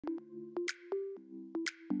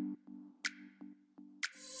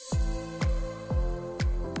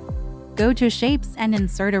Go to Shapes and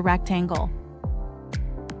insert a rectangle.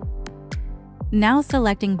 Now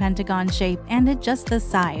selecting pentagon shape and adjust the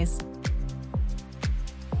size.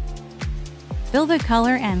 Fill the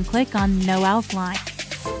color and click on No Outline.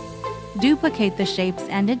 Duplicate the shapes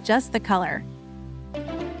and adjust the color.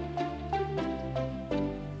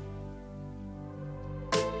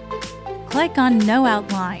 Click on No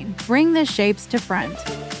Outline. Bring the shapes to front.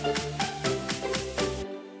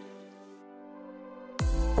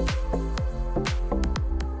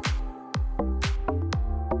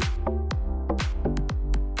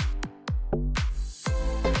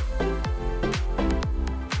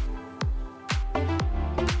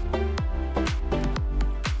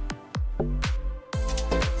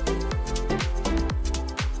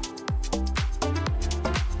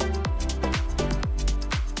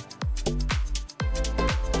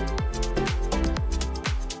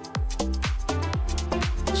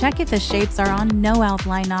 Check if the shapes are on No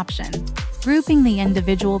Outline option. Grouping the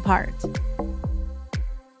individual parts.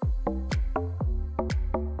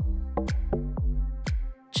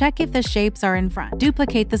 Check if the shapes are in front.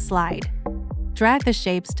 Duplicate the slide. Drag the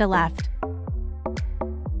shapes to left.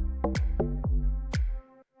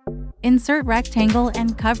 Insert rectangle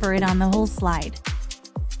and cover it on the whole slide.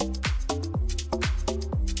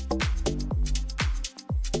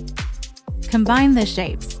 Combine the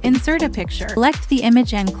shapes. Insert a picture. Select the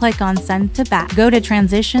image and click on Send to Back. Go to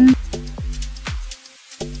Transition.